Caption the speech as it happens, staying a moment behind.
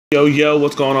Yo,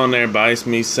 what's going on there, everybody? It's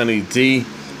me, Sunny D.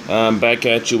 Back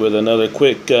at you with another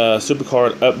quick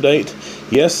supercard update.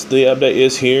 Yes, the update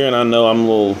is here, and I know I'm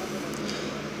a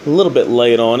little bit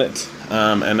late on it,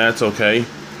 and that's okay.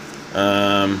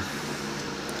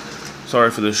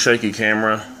 Sorry for the shaky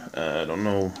camera. I don't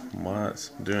know why it's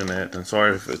doing that, and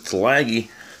sorry if it's laggy.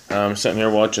 I'm sitting here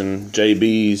watching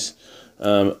JB's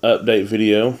update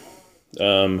video.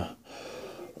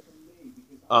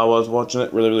 I was watching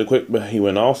it really quick, but he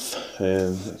went off,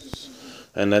 and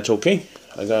that's okay.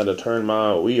 I gotta turn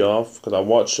my Wii off because I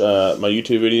watch my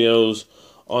YouTube videos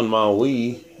on my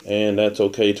Wii, and that's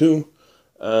okay too,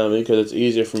 because it's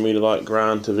easier for me to like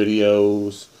grind to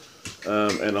videos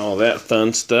and all that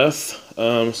fun stuff.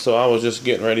 So I was just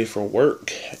getting ready for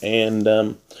work, and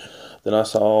then I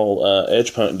saw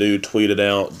Edge Punt dude tweeted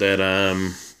out that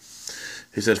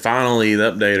he said, finally,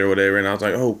 the update or whatever. And I was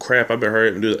like, oh, crap, I better hurry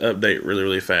up and do the update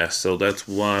really fast. So that's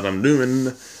what I'm doing.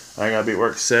 I got to be at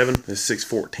work 7. It's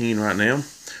 6:14 right now.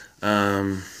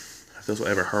 If this will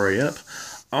ever hurry up,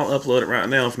 I'll upload it right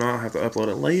now. If not, I'll have to upload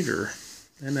it later.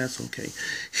 And that's okay.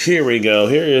 Here we go.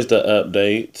 Here is the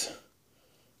update.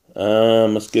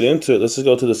 Let's get into it. Let's just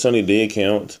go to the Sunny D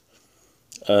account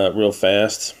real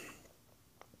fast.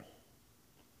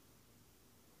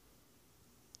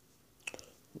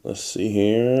 Let's see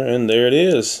here, and there it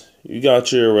is. You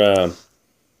got your, have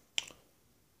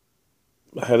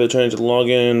they changed the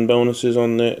login bonuses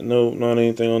on that? No, not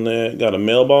anything on that. Got a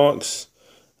mailbox.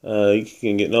 You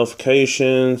can get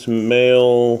notifications,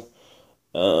 mail.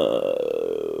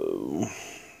 Let's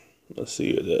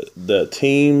see, the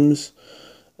teams.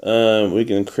 We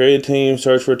can create a team,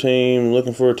 search for a team,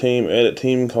 looking for a team, edit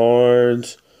team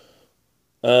cards.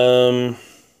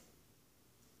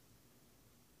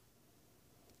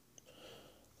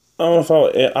 I don't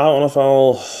know if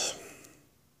I'll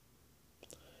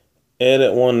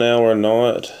edit one now or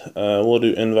not. We'll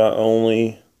do invite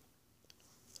only.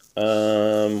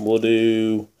 We'll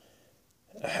do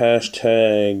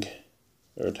hashtag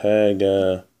or tag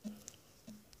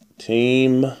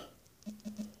team.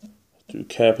 Do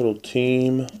capital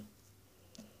team.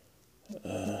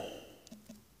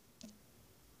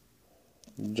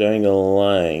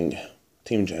 Jangalang.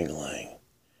 Team Jangalang.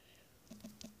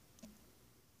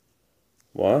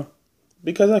 Why?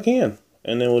 Because I can.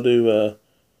 And then we'll do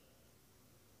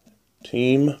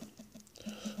team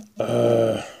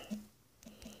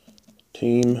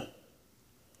team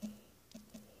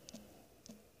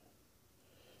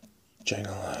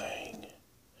Jangalang.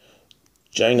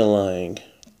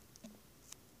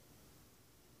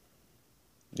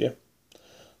 Yeah.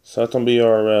 So that's gonna be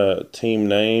our team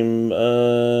name.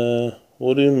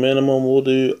 We'll do minimum, we'll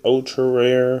do ultra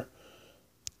rare.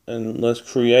 And let's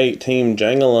create Team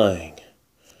Jangalang.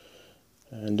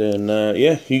 And then,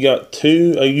 yeah, you got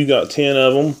 10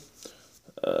 of them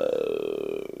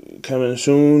coming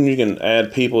soon. You can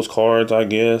add people's cards, I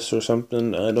guess, or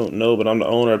something. I don't know, but I'm the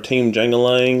owner of Team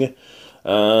Jangalang.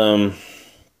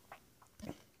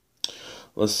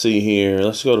 Let's see here.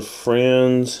 Let's go to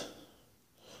friends.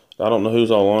 I don't know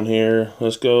who's all on here.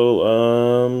 Let's go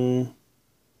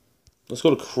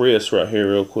to Chris right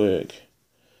here real quick.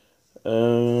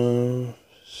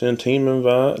 Send team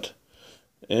invite.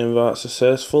 Invite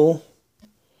successful.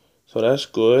 So that's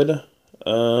good.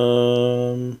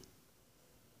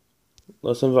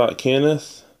 Let's invite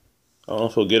Kenneth. I don't know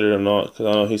if he'll get it or not, because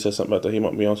I know he said something about that he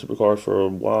might be on Supercard for a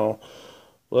while.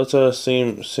 Let's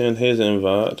send his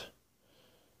invite.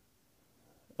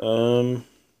 Let's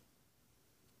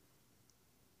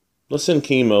send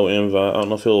Chemo invite. I don't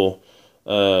know if he'll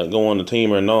go on the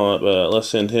team or not, but let's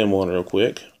send him one real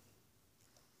quick.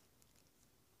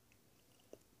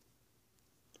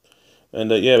 And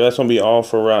yeah, that's going to be all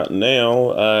for right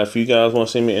now. If you guys want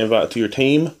to send me an invite to your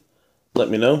team, let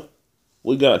me know.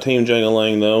 We got Team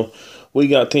Jangalang, though. We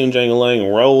got Team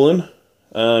Jangalang rolling.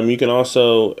 You can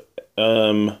also,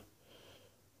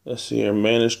 let's see here,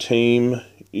 manage team.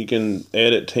 You can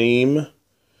edit team.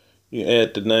 You can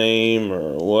edit the name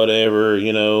or whatever,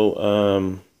 you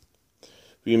know.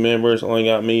 Few members, only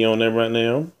got me on there right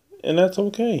now. And that's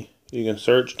okay. You can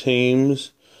search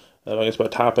teams. I guess by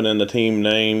typing in the team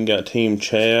name, got team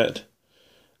chat,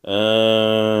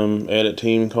 edit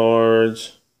team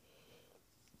cards.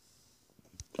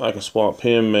 I can swap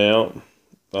pin mount.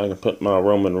 I can put my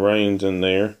Roman Reigns in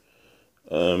there,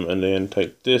 and then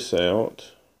take this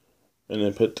out, and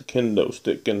then put the kendo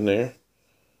stick in there.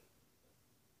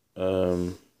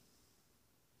 You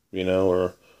know,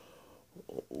 or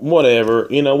whatever,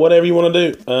 you know, whatever you want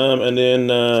to do. And then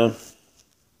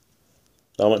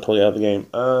I went totally out of the game.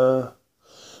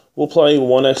 We'll play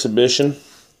one exhibition.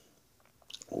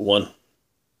 One.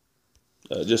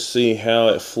 just see how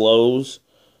it flows.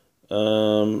 I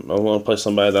want to play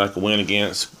somebody that I can win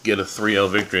against, get a 3-0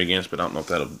 victory against, but I don't know if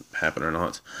that'll happen or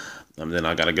not. Then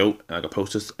I gotta go. I gotta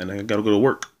post this, and I gotta go to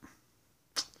work.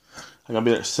 I gotta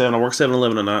be at 7. I work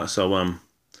 7-11 tonight, so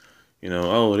you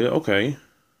know. Oh, okay,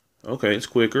 okay, it's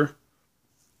quicker.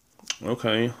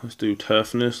 Okay, let's do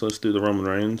toughness. Let's do the Roman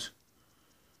Reigns.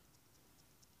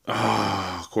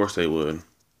 Ah, of course they would.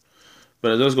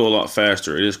 But it does go a lot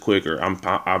faster. It is quicker.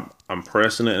 I'm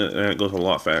pressing it, and it goes a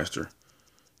lot faster,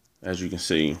 as you can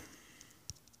see.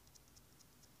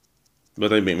 But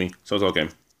they beat me, so it's okay.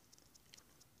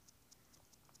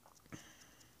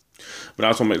 But I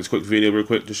also make this quick video real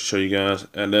quick just to show you guys.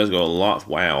 And it does go a lot.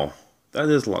 Wow, that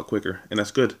is a lot quicker, and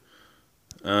that's good.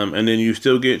 And then you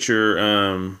still get your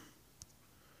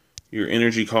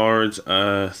energy cards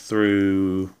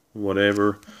through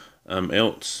whatever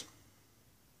else.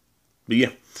 But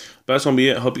yeah, that's gonna be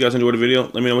it. Hope you guys enjoyed the video.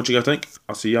 Let me know what you guys think.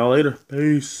 I'll see y'all later.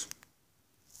 Peace.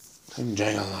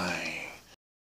 Jangling.